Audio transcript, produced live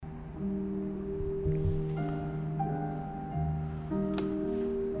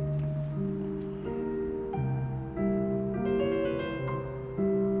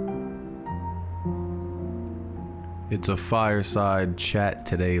It's a fireside chat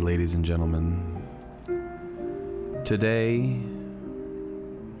today, ladies and gentlemen. Today,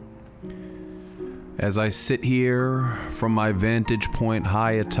 as I sit here from my vantage point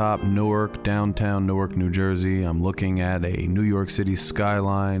high atop Newark, downtown Newark, New Jersey, I'm looking at a New York City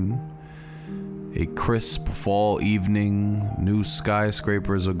skyline, a crisp fall evening, new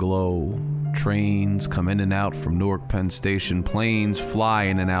skyscrapers aglow, trains come in and out from Newark Penn Station, planes fly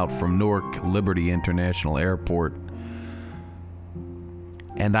in and out from Newark Liberty International Airport.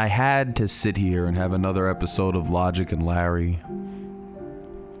 And I had to sit here and have another episode of Logic and Larry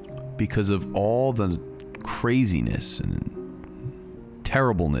because of all the craziness and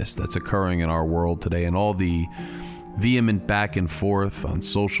terribleness that's occurring in our world today, and all the vehement back and forth on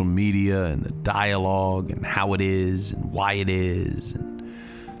social media and the dialogue and how it is and why it is. And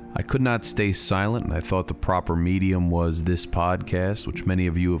I could not stay silent, and I thought the proper medium was this podcast, which many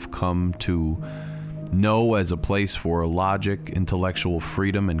of you have come to know as a place for logic, intellectual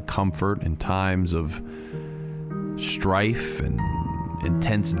freedom, and comfort in times of strife and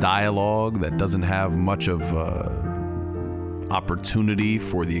intense dialogue that doesn't have much of opportunity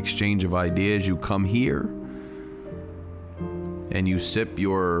for the exchange of ideas. You come here and you sip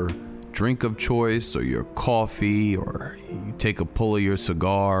your drink of choice or your coffee, or you take a pull of your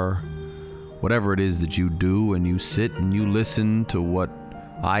cigar, whatever it is that you do, and you sit and you listen to what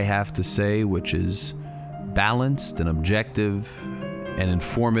I have to say, which is balanced and objective and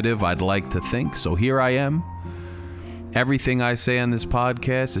informative, I'd like to think. So here I am. Everything I say on this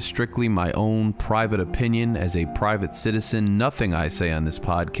podcast is strictly my own private opinion as a private citizen. Nothing I say on this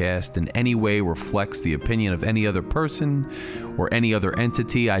podcast in any way reflects the opinion of any other person or any other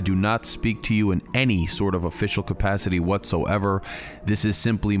entity. I do not speak to you in any sort of official capacity whatsoever. This is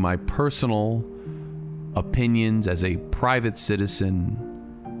simply my personal opinions as a private citizen,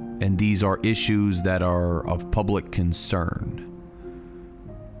 and these are issues that are of public concern.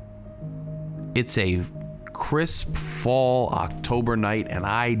 It's a crisp fall October night, and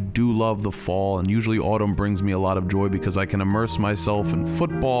I do love the fall, and usually autumn brings me a lot of joy because I can immerse myself in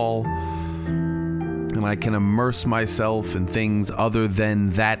football and I can immerse myself in things other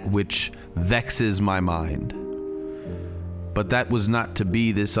than that which vexes my mind. But that was not to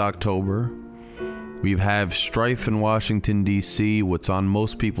be this October. We have strife in Washington, D.C. What's on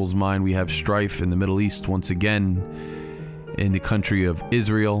most people's mind, we have strife in the Middle East once again, in the country of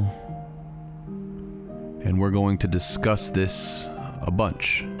Israel. And we're going to discuss this a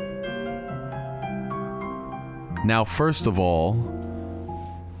bunch. Now, first of all,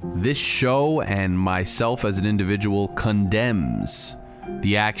 this show and myself as an individual condemns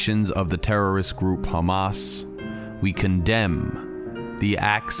the actions of the terrorist group Hamas. We condemn the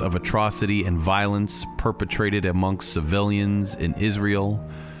acts of atrocity and violence perpetrated amongst civilians in Israel.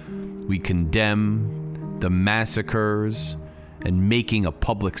 We condemn the massacres and making a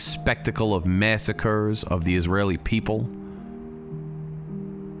public spectacle of massacres of the Israeli people.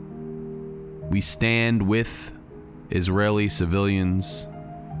 We stand with Israeli civilians.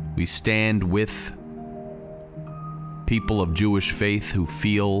 We stand with people of Jewish faith who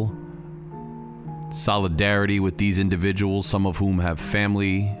feel solidarity with these individuals, some of whom have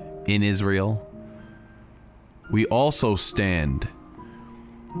family in Israel. We also stand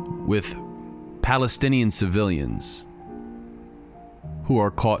with Palestinian civilians who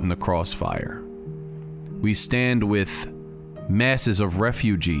are caught in the crossfire. We stand with masses of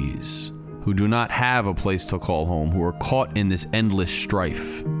refugees who do not have a place to call home, who are caught in this endless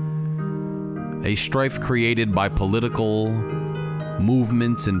strife. A strife created by political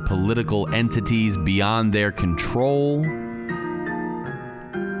movements and political entities beyond their control.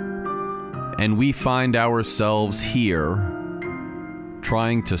 And we find ourselves here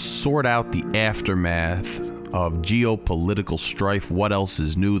trying to sort out the aftermath of geopolitical strife. What else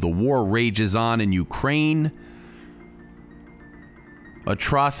is new? The war rages on in Ukraine.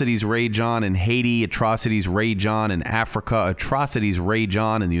 Atrocities rage on in Haiti. Atrocities rage on in Africa. Atrocities rage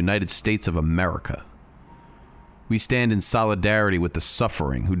on in the United States of America. We stand in solidarity with the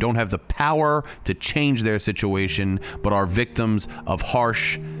suffering, who don't have the power to change their situation, but are victims of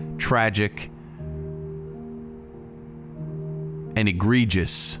harsh, tragic, and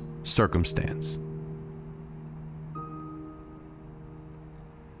egregious circumstance.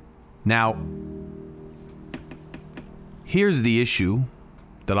 Now, here's the issue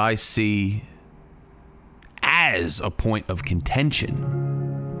that I see as a point of contention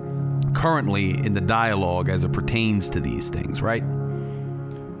currently in the dialogue as it pertains to these things, right?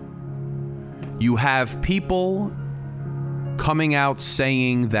 You have people coming out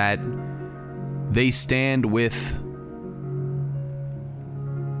saying that they stand with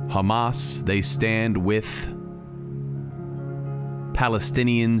Hamas, they stand with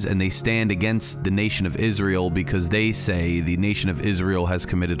Palestinians and they stand against the nation of Israel because they say the nation of Israel has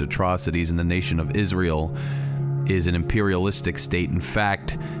committed atrocities and the nation of Israel is an imperialistic state. In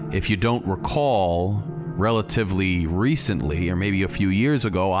fact, if you don't recall, relatively recently, or maybe a few years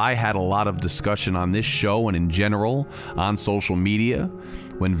ago, I had a lot of discussion on this show and in general on social media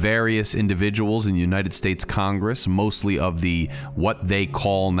when various individuals in the United States Congress, mostly of the what they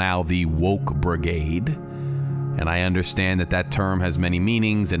call now the woke brigade, and I understand that term has many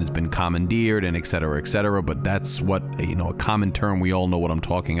meanings and it's been commandeered and et cetera, but that's what, a common term. We all know what I'm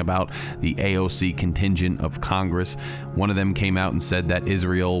talking about. The AOC contingent of Congress. One of them came out and said that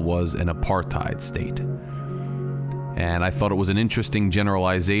Israel was an apartheid state. And I thought it was an interesting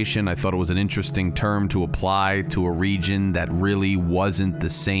generalization. I thought it was an interesting term to apply to a region that really wasn't the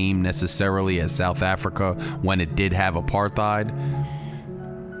same necessarily as South Africa when it did have apartheid.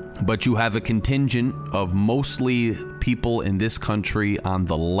 But you have a contingent of mostly people in this country on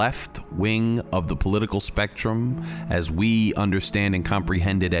the left wing of the political spectrum, as we understand and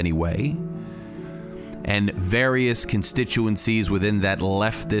comprehend it anyway, and various constituencies within that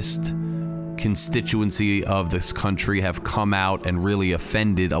leftist constituency of this country have come out and really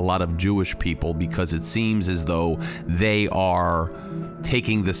offended a lot of Jewish people because it seems as though they are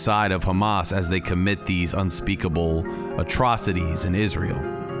taking the side of Hamas as they commit these unspeakable atrocities in Israel.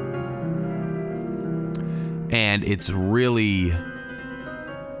 And it's really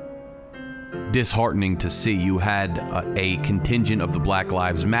disheartening to see. You had a contingent of the Black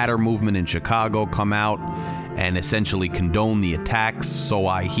Lives Matter movement in Chicago come out and essentially condone the attacks, so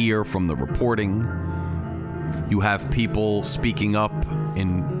I hear from the reporting. You have people speaking up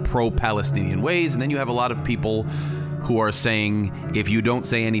in pro-Palestinian ways, and then you have a lot of people who are saying, if you don't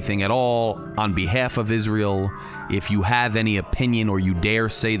say anything at all on behalf of Israel, if you have any opinion or you dare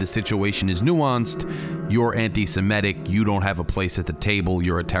say the situation is nuanced, you're anti-Semitic, you don't have a place at the table,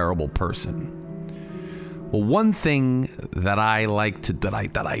 you're a terrible person. Well, one thing that I like to, that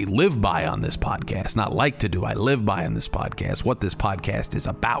I live by on this podcast, not like to do, I live by on this podcast, what this podcast is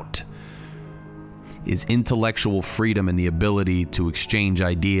about, is intellectual freedom and the ability to exchange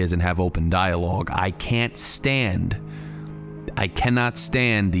ideas and have open dialogue. I cannot stand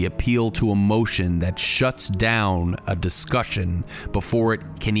the appeal to emotion that shuts down a discussion before it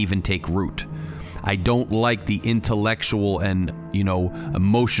can even take root. I don't like the intellectual and,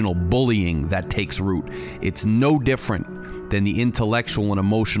 emotional bullying that takes root. It's no different than the intellectual and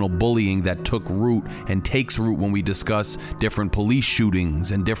emotional bullying that took root and takes root when we discuss different police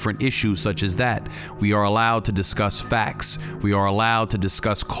shootings and different issues such as that. We are allowed to discuss facts. We are allowed to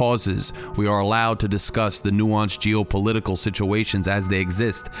discuss causes. We are allowed to discuss the nuanced geopolitical situations as they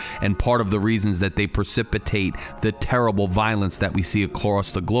exist and part of the reasons that they precipitate the terrible violence that we see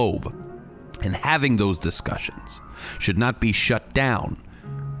across the globe. And having those discussions should not be shut down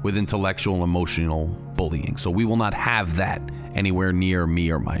with intellectual and emotional bullying. So we will not have that anywhere near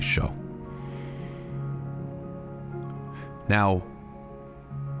me or my show. Now,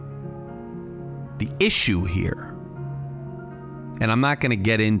 the issue here, and I'm not going to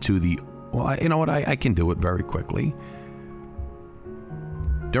get into I can do it very quickly.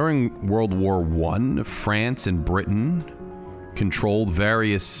 During World War I, France and Britain controlled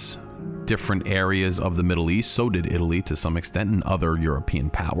various different areas of the Middle East. So did Italy to some extent and other European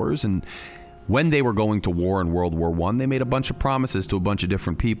powers. And when they were going to war in World War I, they made a bunch of promises to a bunch of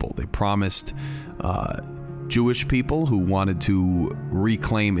different people. They promised Jewish people who wanted to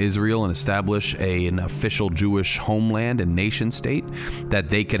reclaim Israel and establish an official Jewish homeland and nation state that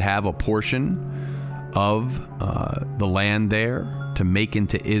they could have a portion of the land there to make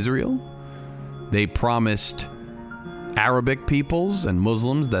into Israel. They promised Arabic peoples and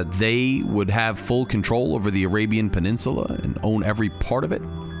Muslims that they would have full control over the Arabian Peninsula and own every part of it.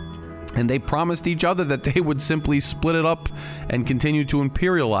 And they promised each other that they would simply split it up and continue to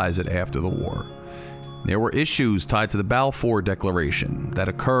imperialize it after the war. There were issues tied to the Balfour Declaration that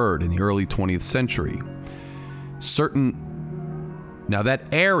occurred in the early 20th century. Now that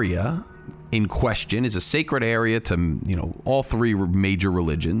area in question is a sacred area to, all three major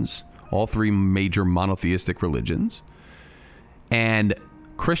religions, all three major monotheistic religions. And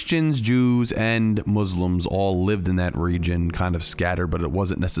Christians, Jews, and Muslims all lived in that region, kind of scattered, but it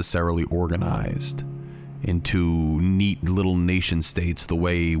wasn't necessarily organized into neat little nation states the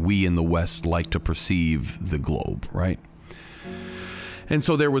way we in the West like to perceive the globe, right? And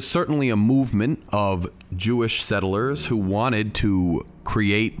so there was certainly a movement of Jewish settlers who wanted to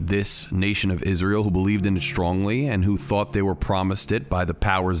create this nation of Israel, who believed in it strongly and who thought they were promised it by the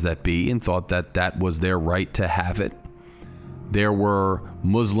powers that be and thought that that was their right to have it. There were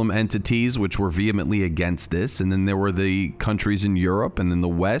Muslim entities which were vehemently against this, and then there were the countries in Europe and in the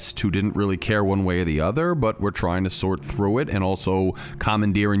West who didn't really care one way or the other, but were trying to sort through it and also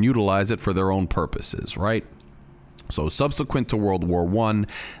commandeer and utilize it for their own purposes, right? So subsequent to World War I,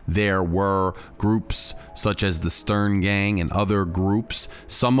 there were groups such as the Stern Gang and other groups,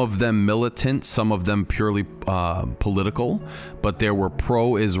 some of them militant, some of them purely political, but there were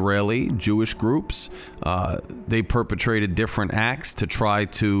pro-Israeli Jewish groups. They perpetrated different acts to try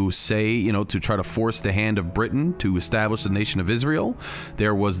to try to force the hand of Britain to establish the nation of Israel.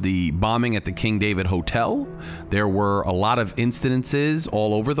 There was the bombing at the King David Hotel. There were a lot of incidences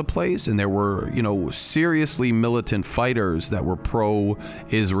all over the place, and there were, seriously militant fighters that were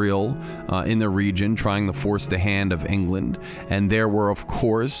pro-Israel in the region trying to force the hand of England. And there were, of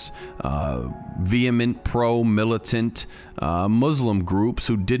course, vehement pro-militant Muslim groups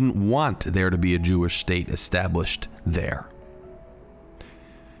who didn't want there to be a Jewish state established there.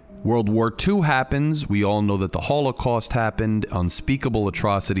 World War II happens. We all know that the Holocaust happened. Unspeakable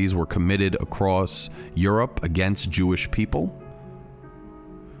atrocities were committed across Europe against Jewish people.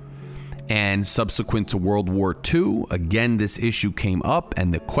 And subsequent to World War II, again, this issue came up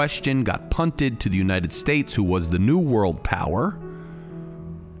and the question got punted to the United States, who was the new world power.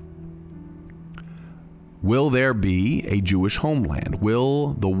 Will there be a Jewish homeland?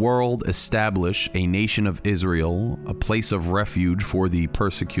 Will the world establish a nation of Israel, a place of refuge for the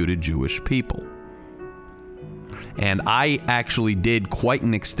persecuted Jewish people? And I actually did quite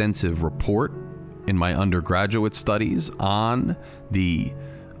an extensive report in my undergraduate studies on the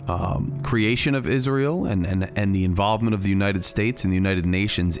creation of Israel and the involvement of the United States and the United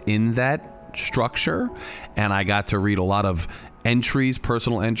Nations in that structure. And I got to read a lot of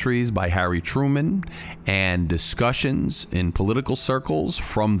personal entries by Harry Truman, and discussions in political circles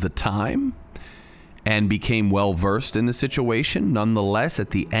from the time, and became well versed in the situation. Nonetheless, at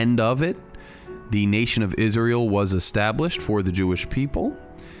the end of it, the nation of Israel was established for the Jewish people,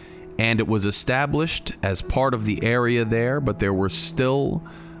 and it was established as part of the area there, but there was still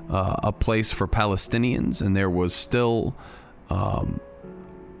a place for Palestinians, and there was still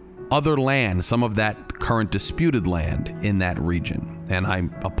other land, some of that current disputed land in that region. And I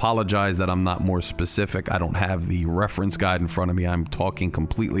apologize that I'm not more specific. I don't have the reference guide in front of me. I'm talking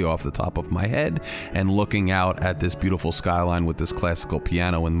completely off the top of my head and looking out at this beautiful skyline with this classical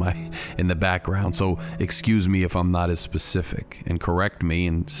piano in the background. So excuse me if I'm not as specific, and correct me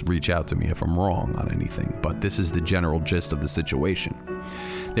and reach out to me if I'm wrong on anything. But this is the general gist of the situation.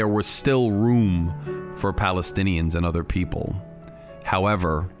 There was still room for Palestinians and other people.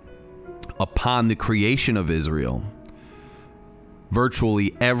 However, upon the creation of Israel,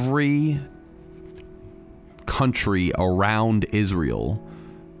 virtually every country around Israel,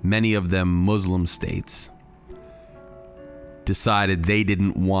 many of them Muslim states, decided they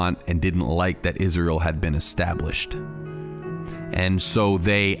didn't want and didn't like that Israel had been established. And so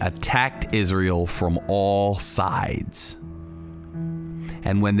they attacked Israel from all sides.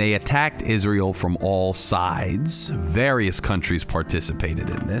 And when they attacked Israel from all sides, various countries participated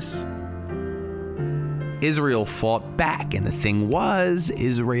in this. Israel fought back, and the thing was,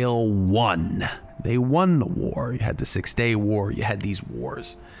 Israel won. They won the war. You had the 6-Day War. You had these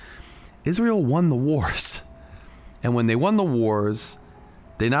wars. Israel won the wars. And when they won the wars,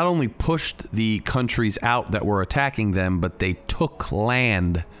 they not only pushed the countries out that were attacking them, but they took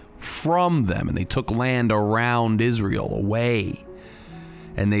land from them, and they took land around Israel away.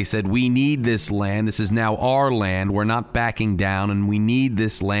 And they said, we need this land. This is now our land. We're not backing down, and we need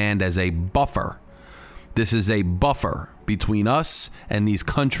this land as a buffer. This is a buffer between us and these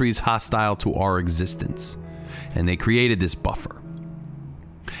countries hostile to our existence. And they created this buffer.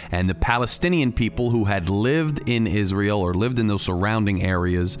 And the Palestinian people who had lived in Israel or lived in those surrounding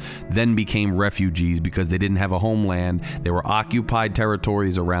areas then became refugees because they didn't have a homeland. They were occupied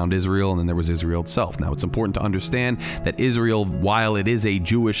territories around Israel, and then there was Israel itself. Now, it's important to understand that Israel, while it is a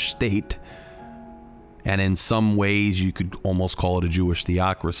Jewish state, and in some ways you could almost call it a Jewish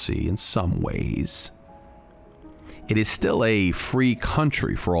theocracy in some ways, it is still a free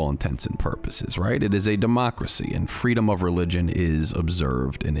country for all intents and purposes, right? It is a democracy, and freedom of religion is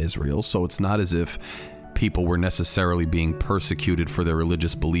observed in Israel. So it's not as if people were necessarily being persecuted for their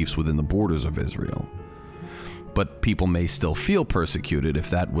religious beliefs within the borders of Israel. But people may still feel persecuted if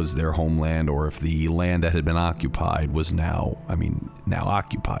that was their homeland, or if the land that had been occupied was now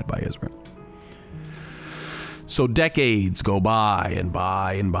occupied by Israel. So decades go by and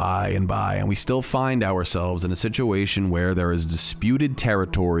by and by and by, and we still find ourselves in a situation where there is disputed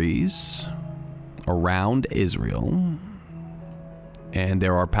territories around Israel, and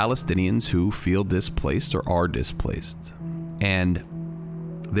there are Palestinians who feel displaced or are displaced. And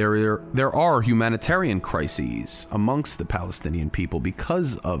there are humanitarian crises amongst the Palestinian people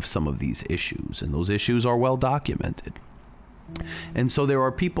because of some of these issues, and those issues are well documented. And so there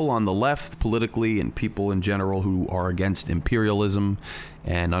are people on the left politically and people in general who are against imperialism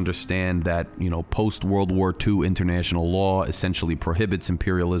and understand that, post-World War II international law essentially prohibits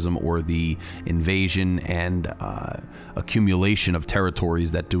imperialism or the invasion and accumulation of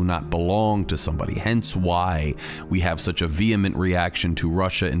territories that do not belong to somebody. Hence why we have such a vehement reaction to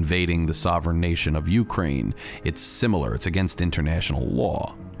Russia invading the sovereign nation of Ukraine. It's similar. It's against international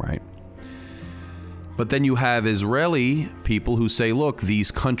law, right? But then you have Israeli people who say, look, these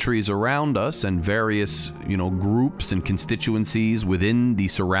countries around us and various, groups and constituencies within the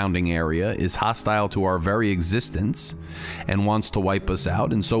surrounding area is hostile to our very existence and wants to wipe us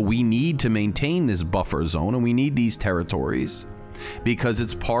out. And so we need to maintain this buffer zone and we need these territories because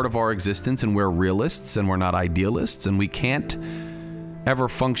it's part of our existence and we're realists and we're not idealists and we can't ever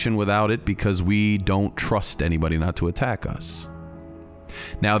function without it because we don't trust anybody not to attack us.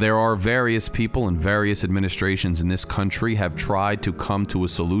 Now, there are various people and various administrations in this country have tried to come to a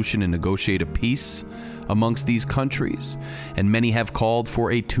solution and negotiate a peace amongst these countries, and many have called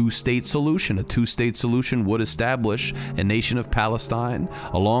for a two-state solution. A two-state solution would establish a nation of Palestine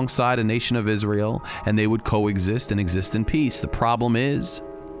alongside a nation of Israel, and they would coexist and exist in peace. The problem is,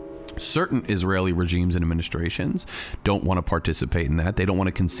 certain Israeli regimes and administrations don't want to participate in that. They don't want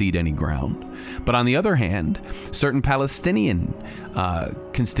to concede any ground. But on the other hand, certain Palestinian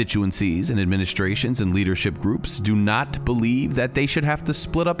constituencies and administrations and leadership groups do not believe that they should have to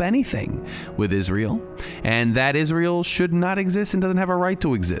split up anything with Israel and that Israel should not exist and doesn't have a right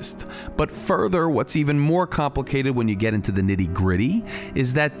to exist. But further, what's even more complicated when you get into the nitty-gritty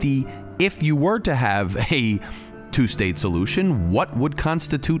is that if you were to have a two-state solution, what would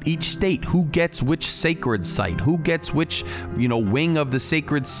constitute each state? Who gets which sacred site? Who gets which, wing of the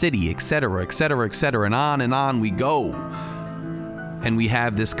sacred city, etc., etc., etc., and on we go. And we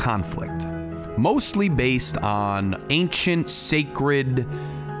have this conflict, mostly based on ancient, sacred,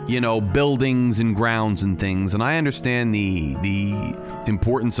 buildings and grounds and things. And I understand the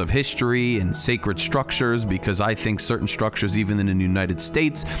importance of history and sacred structures because I think certain structures, even in the United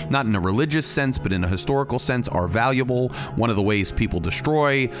States, not in a religious sense, but in a historical sense, are valuable. One of the ways people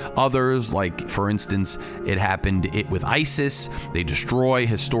destroy others, like, for instance, it happened with ISIS. They destroy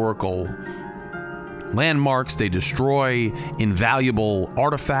historical landmarks, they destroy invaluable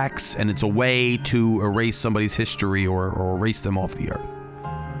artifacts, and it's a way to erase somebody's history or erase them off the earth.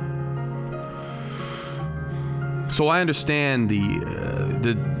 So I understand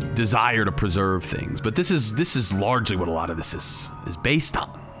the desire to preserve things, but this is largely what a lot of this is based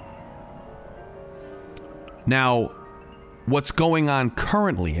on. Now, what's going on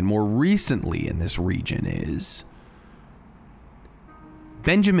currently and more recently in this region is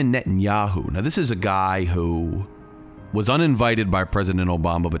Benjamin Netanyahu. Now, this is a guy who was uninvited by President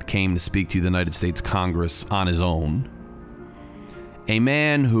Obama but came to speak to the United States Congress on his own. A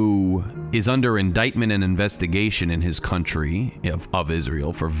man who is under indictment and investigation in his country of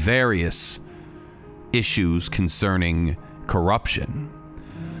Israel for various issues concerning corruption.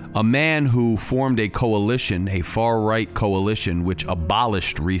 A man who formed a coalition, a far-right coalition, which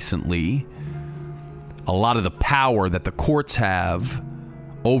abolished recently a lot of the power that the courts have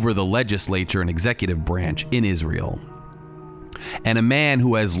over the legislature and executive branch in Israel. And a man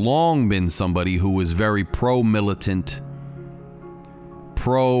who has long been somebody who was very pro-militant,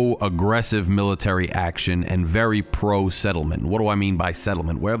 pro-aggressive military action, and very pro-settlement. What do I mean by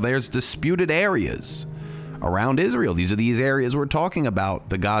settlement? Where there's disputed areas around Israel. These are these areas we're talking about,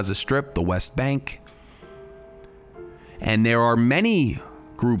 the Gaza Strip, the West Bank. And there are many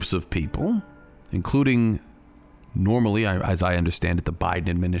groups of people, including normally, as I understand it, the Biden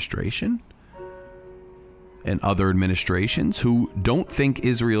administration and other administrations, who don't think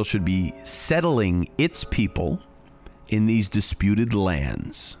Israel should be settling its people in these disputed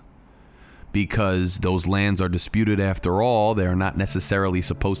lands, because those lands are disputed after all. They're not necessarily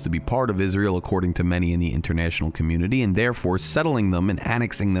supposed to be part of Israel, according to many in the international community, and therefore settling them and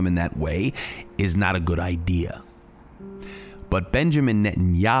annexing them in that way is not a good idea. But Benjamin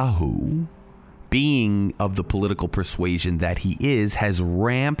Netanyahu, being of the political persuasion that he is, has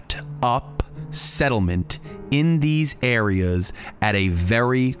ramped up settlement in these areas at a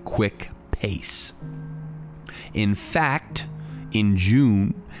very quick pace. In fact, in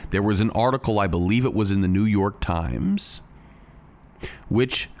June, there was an article, I believe it was in the New York Times,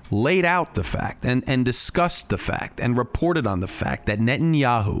 which laid out the fact and discussed the fact and reported on the fact that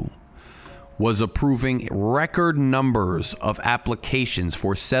Netanyahu was approving record numbers of applications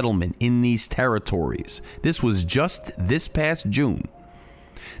for settlement in these territories. This was just this past June,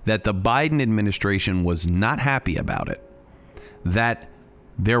 that the Biden administration was not happy about it, that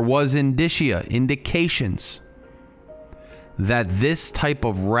there was indications that this type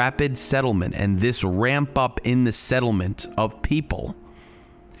of rapid settlement and this ramp up in the settlement of people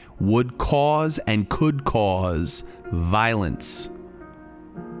would cause and could cause violence.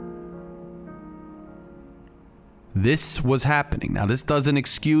 This was happening. Now, this doesn't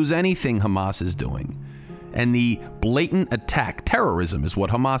excuse anything Hamas is doing. And the blatant attack, terrorism is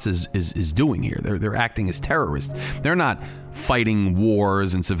what Hamas is doing here. They're acting as terrorists. They're not fighting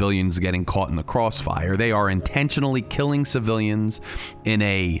wars and civilians getting caught in the crossfire. They are intentionally killing civilians in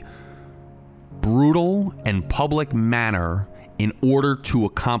a brutal and public manner in order to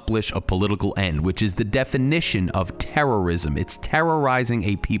accomplish a political end, which is the definition of terrorism. It's terrorizing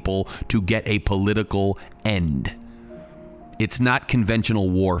a people to get a political end. It's not conventional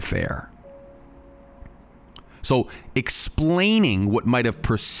warfare. So explaining what might have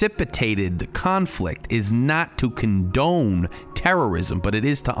precipitated the conflict is not to condone terrorism, but it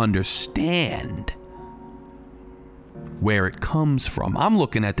is to understand where it comes from. I'm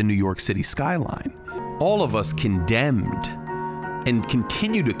looking at the New York City skyline. All of us condemned and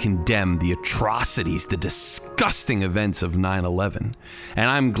continue to condemn the atrocities, the disgusting events of 9/11. And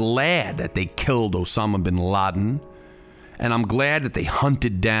I'm glad that they killed Osama bin Laden. And I'm glad that they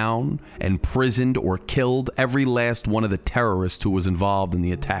hunted down and imprisoned or killed every last one of the terrorists who was involved in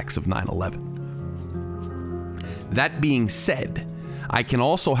the attacks of 9/11. That being said, I can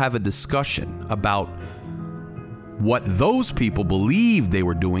also have a discussion about what those people believed they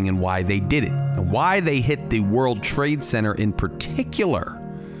were doing and why they did it, and why they hit the World Trade Center in particular.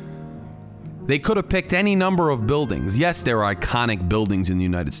 They could have picked any number of buildings. Yes, there are iconic buildings in the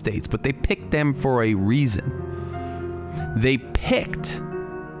United States, but they picked them for a reason. They picked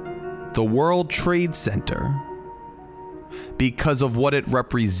the World Trade Center because of what it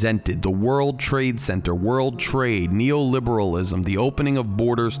represented. The World Trade Center, world trade, neoliberalism, the opening of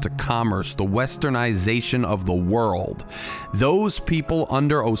borders to commerce, the westernization of the world. Those people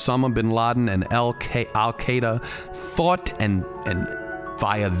under Osama bin Laden and Al-Qaeda thought and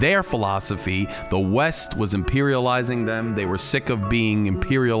via their philosophy, the West was imperializing them. They were sick of being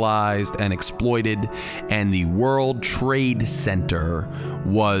imperialized and exploited, and the World Trade Center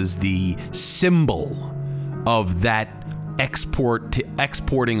was the symbol of that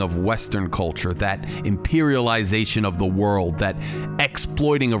exporting of Western culture, that imperialization of the world, that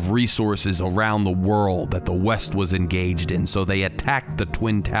exploiting of resources around the world that the West was engaged in. So they attacked the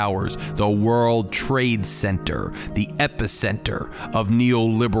Twin Towers, the World Trade Center, the epicenter of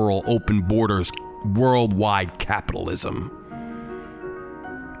neoliberal open borders, worldwide capitalism.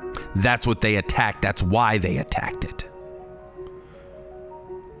 That's what they attacked. That's why they attacked it.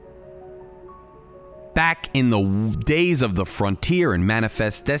 Back in the days of the frontier and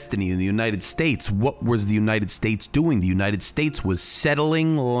manifest destiny in the United States, what was the United States doing? The United States was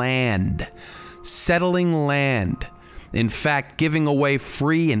settling land. Settling land. In fact, giving away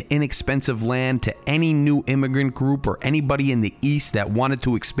free and inexpensive land to any new immigrant group or anybody in the East that wanted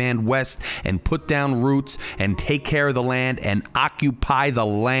to expand west and put down roots and take care of the land and occupy the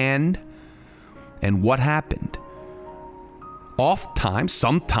land. And what happened? Oftentimes,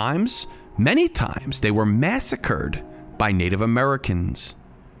 sometimes, many times, they were massacred by Native Americans.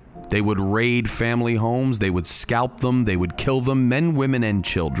 They would raid family homes, they would scalp them, they would kill them, men, women, and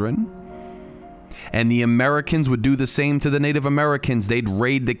children. And the Americans would do the same to the Native Americans. They'd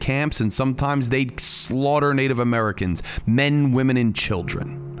raid the camps, and sometimes they'd slaughter Native Americans, men, women, and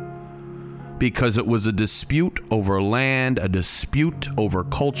children. Because it was a dispute over land, a dispute over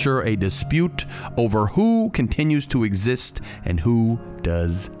culture, a dispute over who continues to exist and who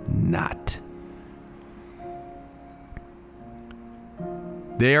does not.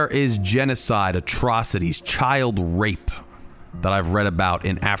 There is genocide, atrocities, child rape that I've read about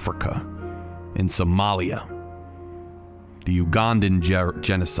in Africa, in Somalia, the Ugandan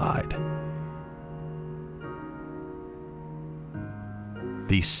genocide,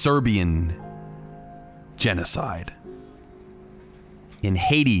 the Serbian genocide. In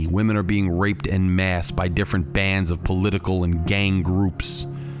Haiti, women are being raped en masse by different bands of political and gang groups.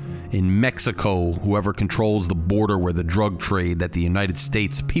 In Mexico, whoever controls the border where the drug trade that the United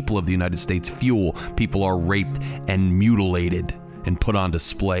States, people of the United States fuel, people are raped and mutilated and put on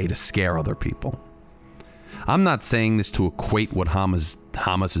display to scare other people. I'm not saying this to equate what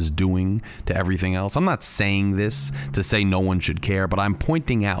Hamas is doing to everything else. I'm not saying this to say no one should care, but I'm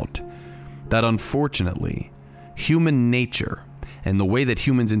pointing out that unfortunately, human nature and the way that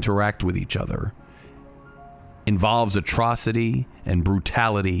humans interact with each other involves atrocity and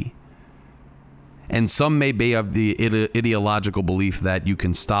brutality. And some may be of the ideological belief that you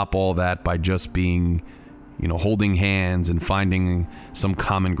can stop all that by just being, holding hands and finding some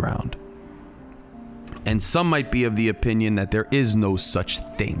common ground. And some might be of the opinion that there is no such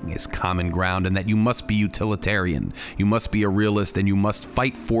thing as common ground, and that you must be utilitarian, you must be a realist, and you must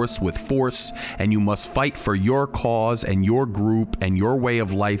fight force with force, and you must fight for your cause and your group and your way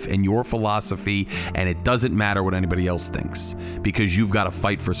of life and your philosophy, and it doesn't matter what anybody else thinks, because you've got to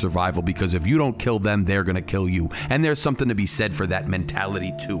fight for survival, because if you don't kill them, they're going to kill you. And there's something to be said for that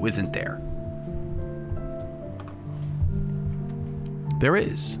mentality too, isn't there? There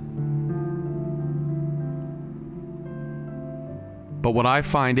is. But what I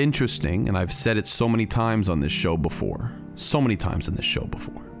find interesting, and I've said it so many times on this show before,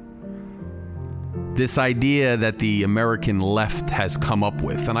 this idea that the American left has come up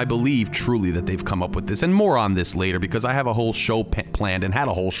with, and I believe truly that they've come up with this, and more on this later, because I have a whole show planned and had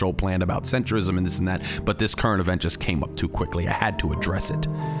a whole show planned about centrism and this and that, but this current event just came up too quickly. I had to address it.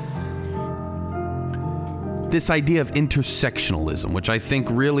 This idea of intersectionalism, which I think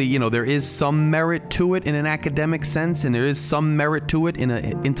really, there is some merit to it in an academic sense, and there is some merit to it in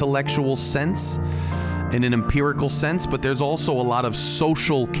an intellectual sense, in an empirical sense, but there's also a lot of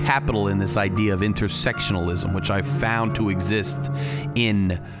social capital in this idea of intersectionalism, which I've found to exist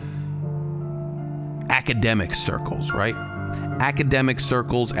in academic circles, right? Academic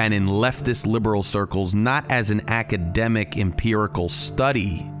circles and in leftist liberal circles, not as an academic empirical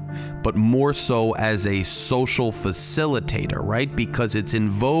study, but more so as a social facilitator, right? Because it's in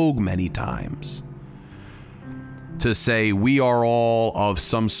vogue many times to say we are all of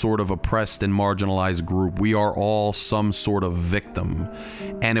some sort of oppressed and marginalized group. We are all some sort of victim.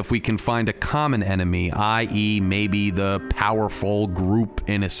 And if we can find a common enemy, i.e. maybe the powerful group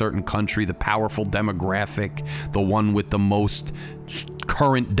in a certain country, the powerful demographic, the one with the most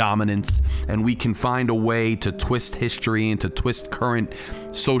current dominance, and we can find a way to twist history and to twist current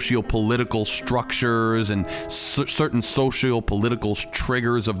socio-political structures and certain socio-political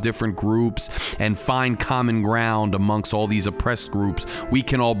triggers of different groups and find common ground amongst all these oppressed groups, we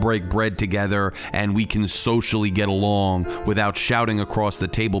can all break bread together and we can socially get along without shouting across the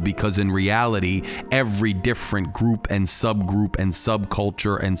table, because in reality, every different group and subgroup and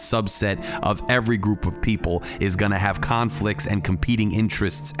subculture and subset of every group of people is going to have conflicts and competing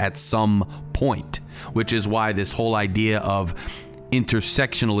interests at some point, which is why this whole idea of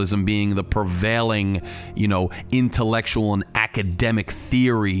intersectionalism being the prevailing, intellectual and academic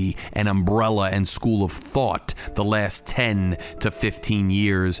theory and umbrella and school of thought the last 10 to 15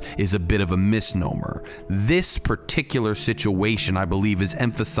 years is a bit of a misnomer. This particular situation, I believe, is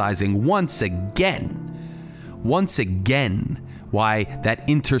emphasizing once again, why that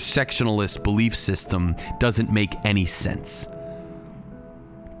intersectionalist belief system doesn't make any sense.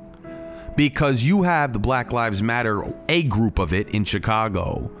 Because you have the Black Lives Matter, a group of it in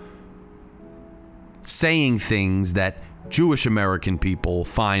Chicago, saying things that Jewish American people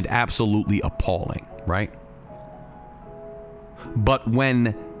find absolutely appalling, right? But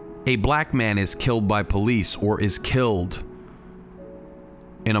when a black man is killed by police or is killed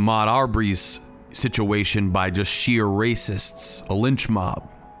in Ahmaud Arbery's situation by just sheer racists, a lynch mob,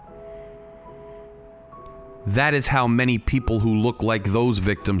 that is how many people who look like those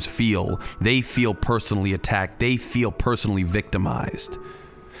victims feel. They feel personally attacked. They feel personally victimized.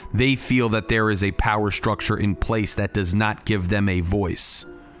 They feel that there is a power structure in place that does not give them a voice.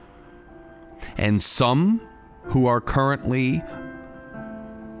 And some who are currently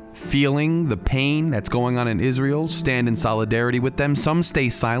feeling the pain that's going on in Israel stand in solidarity with them. Some stay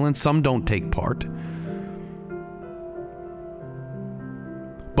silent. Some don't take part.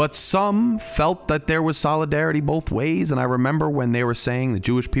 But some felt that there was solidarity both ways. And I remember when they were saying the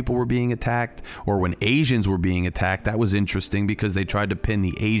Jewish people were being attacked, or when Asians were being attacked, that was interesting because they tried to pin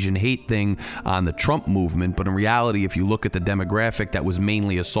the Asian hate thing on the Trump movement. But in reality, if you look at the demographic that was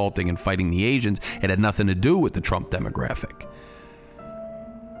mainly assaulting and fighting the Asians, it had nothing to do with the Trump demographic.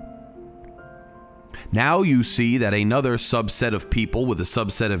 Now you see that another subset of people with a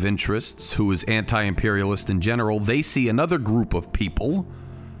subset of interests who is anti-imperialist in general, they see another group of people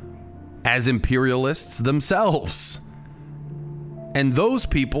as imperialists themselves. And those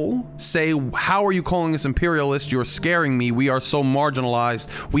people say, how are you calling us imperialists? You're scaring me. We are so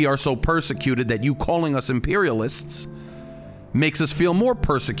marginalized. We are so persecuted that you calling us imperialists makes us feel more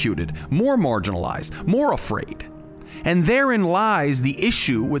persecuted, more marginalized, more afraid. And therein lies the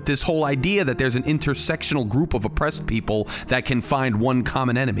issue with this whole idea that there's an intersectional group of oppressed people that can find one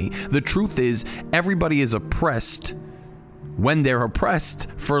common enemy. The truth is, everybody is oppressed when they're oppressed,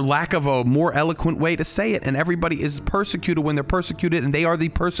 for lack of a more eloquent way to say it. And everybody is persecuted when they're persecuted, and they are the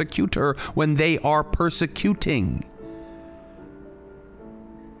persecutor when they are persecuting.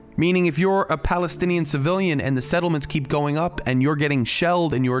 Meaning, if you're a Palestinian civilian and the settlements keep going up and you're getting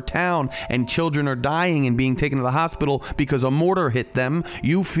shelled in your town and children are dying and being taken to the hospital because a mortar hit them,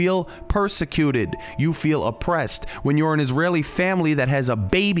 you feel persecuted. You feel oppressed. When you're an Israeli family that has a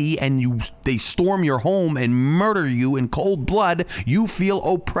baby and they storm your home and murder you in cold blood, you feel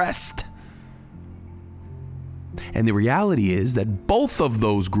oppressed. And the reality is that both of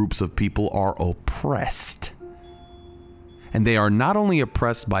those groups of people are oppressed. And they are not only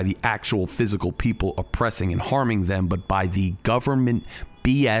oppressed by the actual physical people oppressing and harming them, but by the government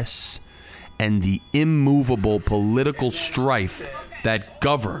BS and the immovable political strife that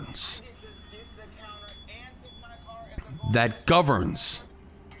governs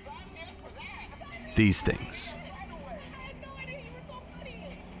these things.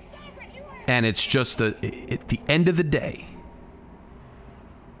 And it's just at the end of the day,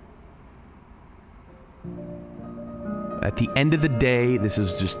 this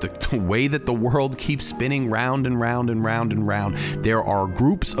is just the way that the world keeps spinning round and round and round and round. There are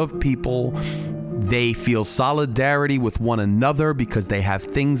groups of people, they feel solidarity with one another because they have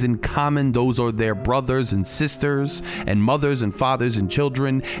things in common. Those are their brothers and sisters and mothers and fathers and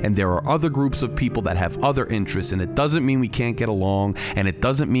children. And there are other groups of people that have other interests. And it doesn't mean we can't get along. And it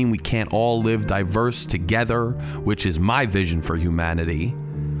doesn't mean we can't all live diverse together, which is my vision for humanity,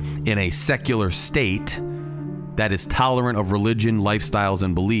 in a secular state that is tolerant of religion, lifestyles,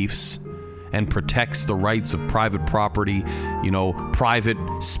 and beliefs, and protects the rights of private property, private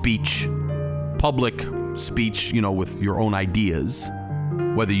speech, public speech, with your own ideas.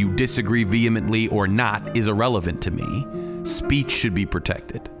 Whether you disagree vehemently or not is irrelevant to me. Speech should be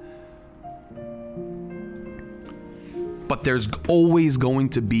protected. But there's always going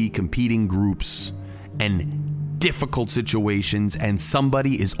to be competing groups and difficult situations, and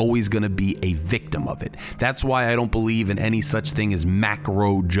somebody is always going to be a victim of it. That's why I don't believe in any such thing as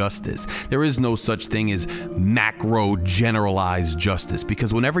macro justice. There is no such thing as macro generalized justice,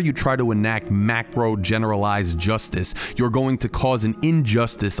 because whenever you try to enact macro generalized justice, you're going to cause an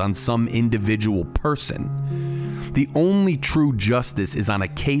injustice on some individual person. The only true justice is on a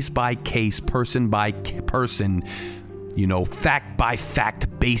case-by-case, person-by-person,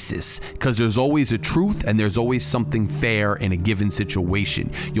 fact-by-fact basis, because there's always a truth and there's always something fair in a given situation.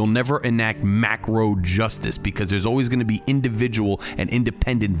 You'll never enact macro justice because there's always going to be individual and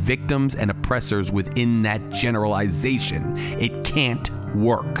independent victims and oppressors within that generalization. It can't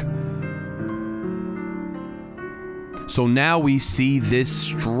work. So now we see this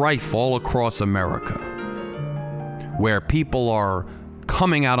strife all across America, where people are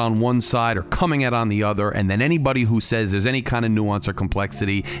coming out on one side or coming out on the other, and then anybody who says there's any kind of nuance or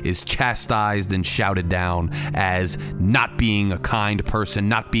complexity is chastised and shouted down as not being a kind person,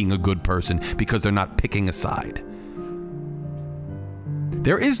 not being a good person, because they're not picking a side.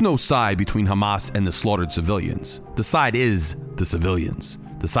 There is no side between Hamas and the slaughtered civilians. The side is the civilians.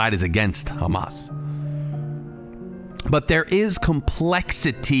 The side is against Hamas. But there is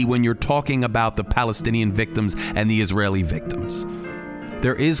complexity when you're talking about the Palestinian victims and the Israeli victims.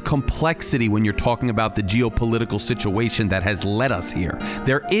 There is complexity when you're talking about the geopolitical situation that has led us here.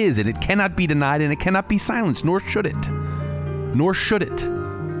 There is, and it cannot be denied, and it cannot be silenced, nor should it. Nor should it.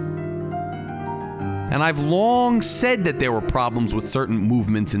 And I've long said that there were problems with certain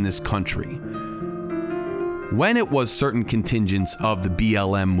movements in this country. When it was certain contingents of the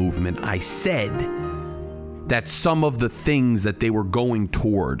BLM movement, I said that some of the things that they were going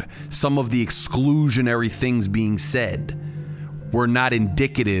toward, some of the exclusionary things being said, were not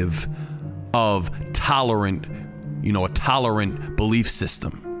indicative of a tolerant belief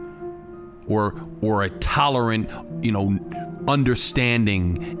system, or a tolerant,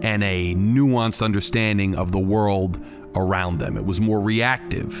 understanding and a nuanced understanding of the world around them. It was more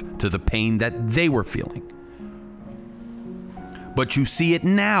reactive to the pain that they were feeling. But you see it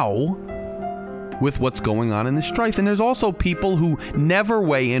now with what's going on in this strife. And there's also people who never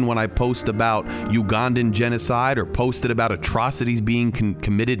weigh in when I post about Ugandan genocide or posted about atrocities being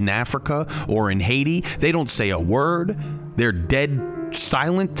committed in Africa or in Haiti. They don't say a word. They're dead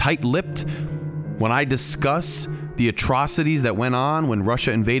silent, tight-lipped when I discuss the atrocities that went on when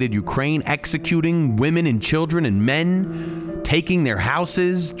Russia invaded Ukraine, executing women and children and men, taking their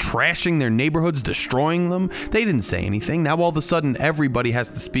houses, trashing their neighborhoods, destroying them. They didn't say anything. Now all of a sudden everybody has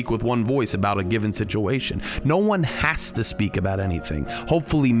to speak with one voice about a given situation. No one has to speak about anything.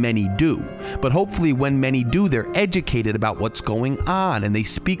 Hopefully many do. But hopefully when many do, they're educated about what's going on and they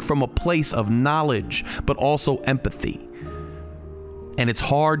speak from a place of knowledge, but also empathy. And it's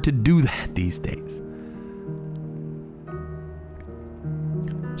hard to do that these days.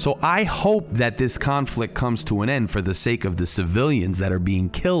 So I hope that this conflict comes to an end for the sake of the civilians that are being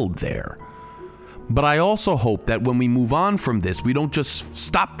killed there. But I also hope that when we move on from this, we don't just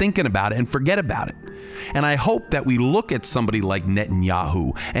stop thinking about it and forget about it. And I hope that we look at somebody like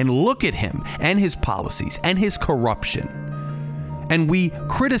Netanyahu and look at him and his policies and his corruption. And we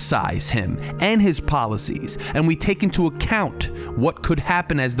criticize him and his policies, and we take into account what could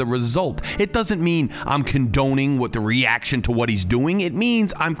happen as the result. It doesn't mean I'm condoning what the reaction to what he's doing. It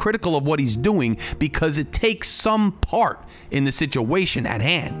means I'm critical of what he's doing because it takes some part in the situation at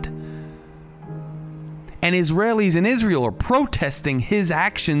hand. And Israelis in Israel are protesting his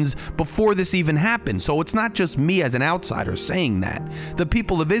actions before this even happened. So it's not just me as an outsider saying that. The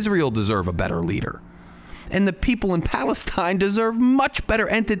people of Israel deserve a better leader. And the people in Palestine deserve much better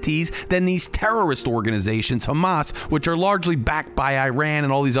entities than these terrorist organizations, Hamas, which are largely backed by Iran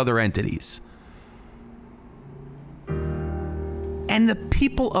and all these other entities. And the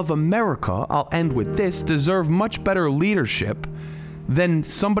people of America, I'll end with this, deserve much better leadership than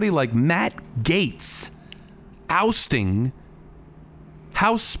somebody like Matt Gaetz ousting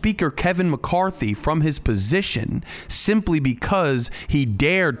House Speaker Kevin McCarthy from his position simply because he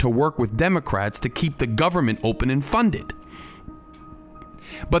dared to work with Democrats to keep the government open and funded.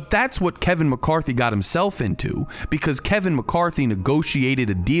 But that's what Kevin McCarthy got himself into, because Kevin McCarthy negotiated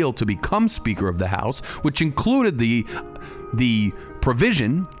a deal to become Speaker of the House, which included the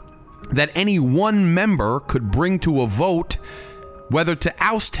provision that any one member could bring to a vote whether to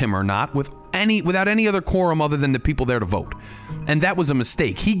oust him or not without any other quorum other than the people there to vote. And that was a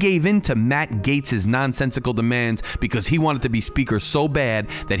mistake. He gave in to Matt Gaetz's nonsensical demands because he wanted to be speaker so bad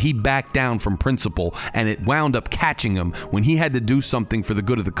that he backed down from principle, and it wound up catching him when he had to do something for the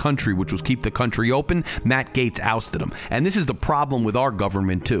good of the country, which was keep the country open. Matt Gaetz ousted him. And this is the problem with our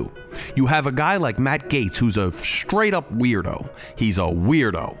government too. You have a guy like Matt Gaetz who's a straight up weirdo. He's a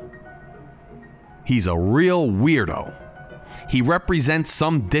weirdo. He's a real weirdo. He represents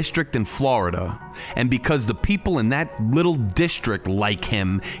some district in Florida, and because the people in that little district like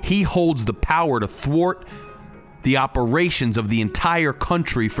him, he holds the power to thwart the operations of the entire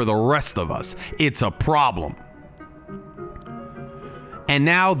country for the rest of us. It's a problem. And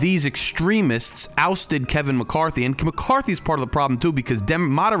now these extremists ousted Kevin McCarthy, and McCarthy's part of the problem too, because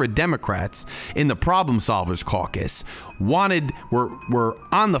moderate Democrats in the Problem Solvers Caucus were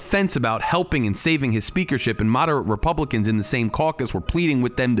on the fence about helping and saving his speakership, and moderate Republicans in the same caucus were pleading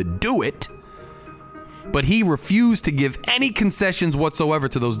with them to do it. But he refused to give any concessions whatsoever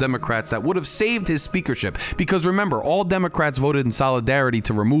to those Democrats that would have saved his speakership. Because remember, all Democrats voted in solidarity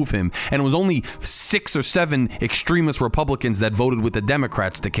to remove him, and it was only 6 or 7 extremist Republicans that voted with the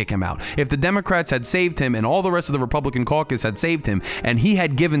Democrats to kick him out. If the Democrats had saved him and all the rest of the Republican caucus had saved him, and he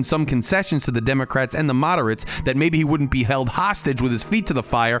had given some concessions to the Democrats and the moderates that maybe he wouldn't be held hostage with his feet to the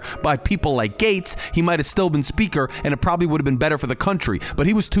fire by people like Gaetz, he might have still been speaker, and it probably would have been better for the country. But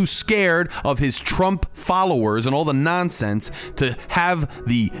he was too scared of his Trump followers and all the nonsense to have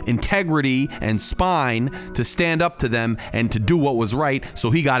the integrity and spine to stand up to them and to do what was right,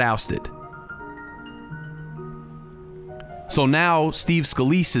 so he got ousted. So now Steve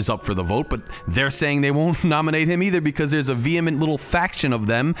Scalise is up for the vote, but they're saying they won't nominate him either because there's a vehement little faction of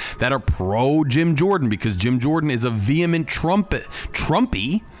them that are pro Jim Jordan, because Jim Jordan is a vehement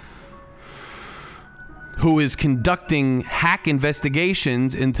Trumpy who is conducting hack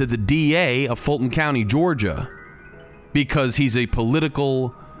investigations into the DA of Fulton County, Georgia, because he's a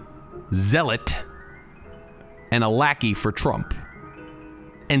political zealot and a lackey for Trump.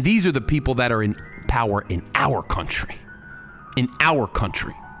 And these are the people that are in power in our country. In our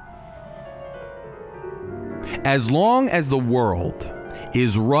country. As long as the world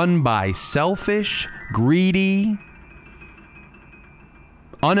is run by selfish, greedy,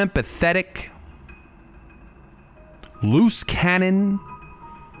 unempathetic, loose cannon,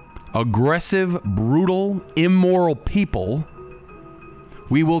 aggressive, brutal, immoral people,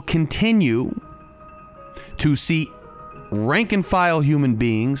 we will continue to see rank and file human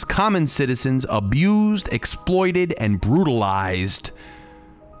beings, common citizens, abused, exploited, and brutalized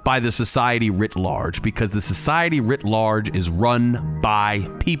by the society writ large, because the society writ large is run by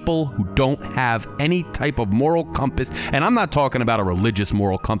people who don't have any type of moral compass. And I'm not talking about a religious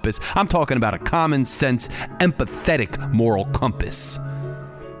moral compass. I'm talking about a common sense, empathetic moral compass.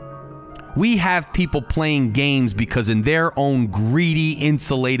 We have people playing games because in their own greedy,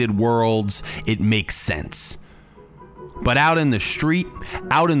 insulated worlds, it makes sense. But out in the street,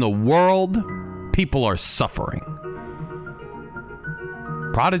 out in the world, people are suffering.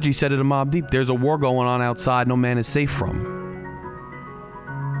 Prodigy said it to Mobb Deep, there's a war going on outside no man is safe from.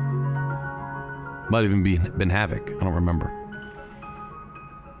 Might have even been havoc. I don't remember.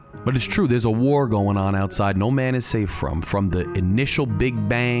 But it's true, there's a war going on outside no man is safe from the initial Big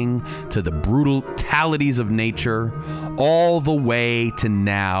Bang to the brutalities of nature, all the way to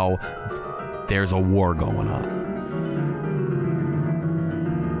now, there's a war going on.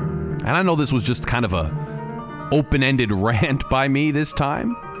 And I know this was just kind of a open-ended rant by me this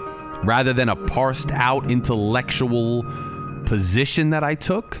time, rather than a parsed out intellectual position that I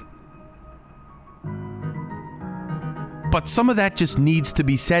took. But some of that just needs to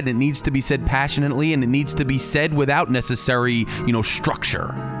be said. It needs to be said passionately, and it needs to be said without necessary,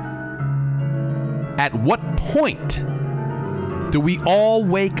 structure. At what point do we all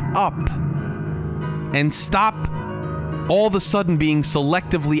wake up and stop all of a sudden being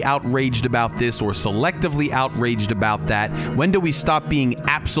selectively outraged about this or selectively outraged about that? When do we stop being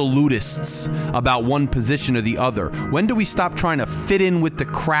absolutists about one position or the other? When do we stop trying to fit in with the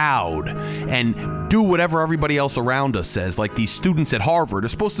crowd and do whatever everybody else around us says? Like these students at Harvard are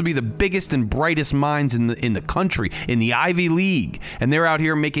supposed to be the biggest and brightest minds in the country, in the Ivy League, and they're out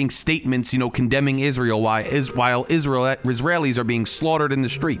here making statements, condemning Israel while Israelis are being slaughtered in the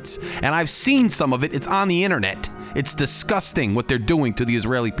streets. And I've seen some of it. It's on the internet. It's disgusting what they're doing to the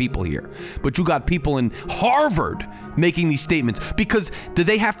Israeli people here. But you got people in Harvard making these statements because do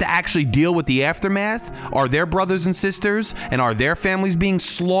they have to actually deal with the aftermath? Are their brothers and sisters and are their families being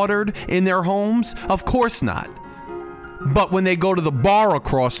slaughtered in their homes? Of course not. But when they go to the bar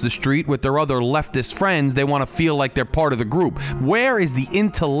across the street with their other leftist friends, they want to feel like they're part of the group. Where is the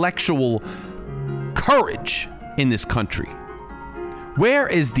intellectual courage in this country? Where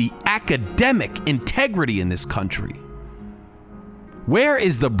is the academic integrity in this country? Where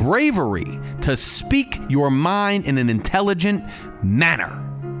is the bravery to speak your mind in an intelligent manner?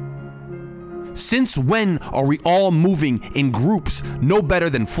 Since when are we all moving in groups no better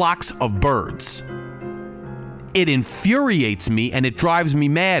than flocks of birds? It infuriates me and it drives me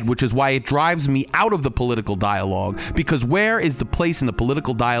mad, which is why it drives me out of the political dialogue, because where is the place in the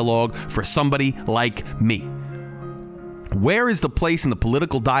political dialogue for somebody like me? Where is the place in the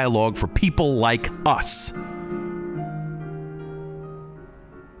political dialogue for people like us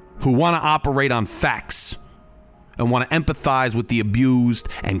who want to operate on facts and want to empathize with the abused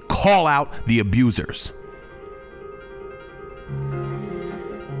and call out the abusers?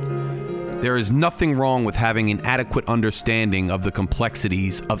 There is nothing wrong with having an adequate understanding of the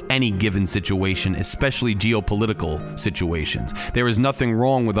complexities of any given situation, especially geopolitical situations. There is nothing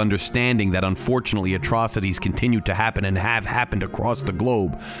wrong with understanding that unfortunately atrocities continue to happen and have happened across the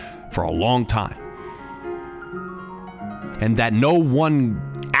globe for a long time. And that no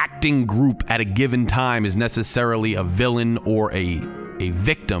one acting group at a given time is necessarily a villain or a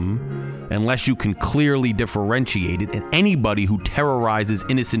victim, unless you can clearly differentiate it, and anybody who terrorizes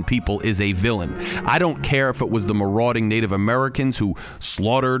innocent people is a villain. I don't care if it was the marauding Native Americans who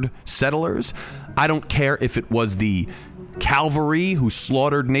slaughtered settlers. I don't care if it was the cavalry who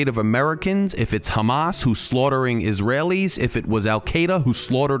slaughtered Native Americans, if it's Hamas who's slaughtering Israelis, if it was Al-Qaeda who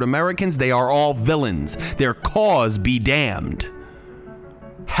slaughtered Americans. They are all villains. Their cause be damned.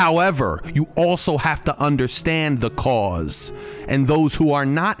 However, you also have to understand the cause, and those who are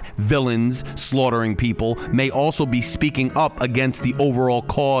not villains slaughtering people may also be speaking up against the overall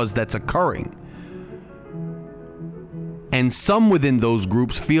cause that's occurring. And some within those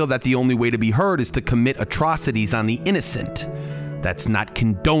groups feel that the only way to be heard is to commit atrocities on the innocent. That's not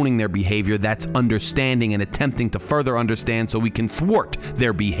condoning their behavior, that's understanding and attempting to further understand so we can thwart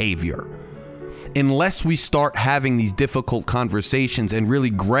their behavior. Unless we start having these difficult conversations and really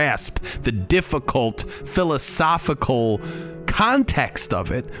grasp the difficult philosophical context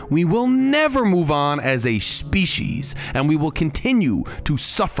of it, we will never move on as a species, and we will continue to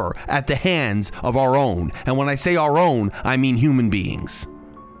suffer at the hands of our own. And when I say our own, I mean human beings.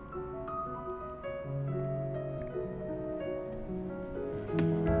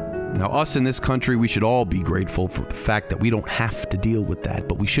 Now, us in this country, we should all be grateful for the fact that we don't have to deal with that,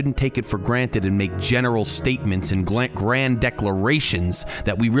 but we shouldn't take it for granted and make general statements and grand declarations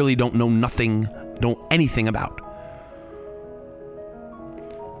that we really don't know anything about.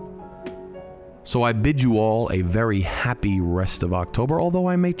 So I bid you all a very happy rest of October, although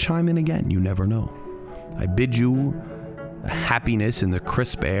I may chime in again, you never know. I bid you happiness in the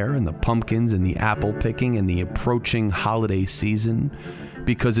crisp air and the pumpkins and the apple picking and the approaching holiday season.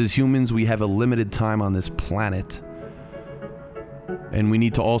 Because as humans, we have a limited time on this planet. And we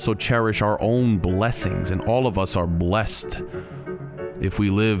need to also cherish our own blessings. And all of us are blessed if we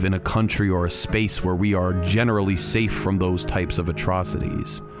live in a country or a space where we are generally safe from those types of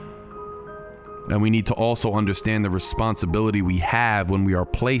atrocities. And we need to also understand the responsibility we have when we are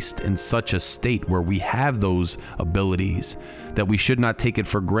placed in such a state where we have those abilities, that we should not take it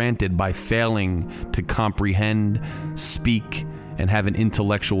for granted by failing to comprehend, speak, and have an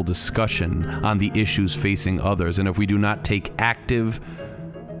intellectual discussion on the issues facing others. And if we do not take active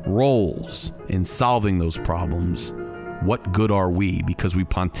roles in solving those problems, what good are we because we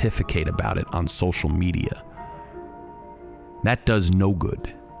pontificate about it on social media? That does no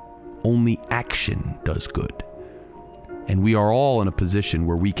good. Only action does good. And we are all in a position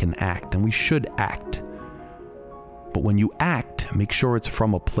where we can act, and we should act. But when you act, make sure it's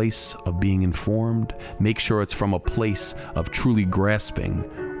from a place of being informed. Make sure it's from a place of truly grasping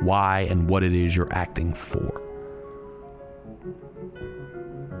why and what it is you're acting for.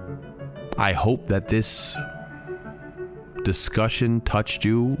 I hope that this discussion touched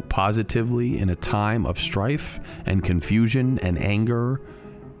you positively in a time of strife and confusion and anger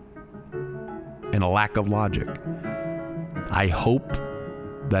and a lack of logic. I hope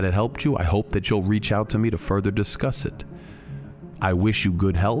that it helped you. I hope that you'll reach out to me to further discuss it. I wish you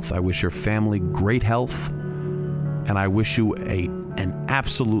good health. I wish your family great health. And I wish you an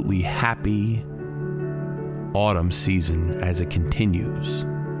absolutely happy autumn season as it continues.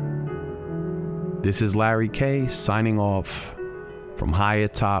 This is Larry K. signing off from high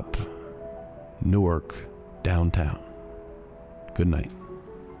atop Newark, downtown. Good night.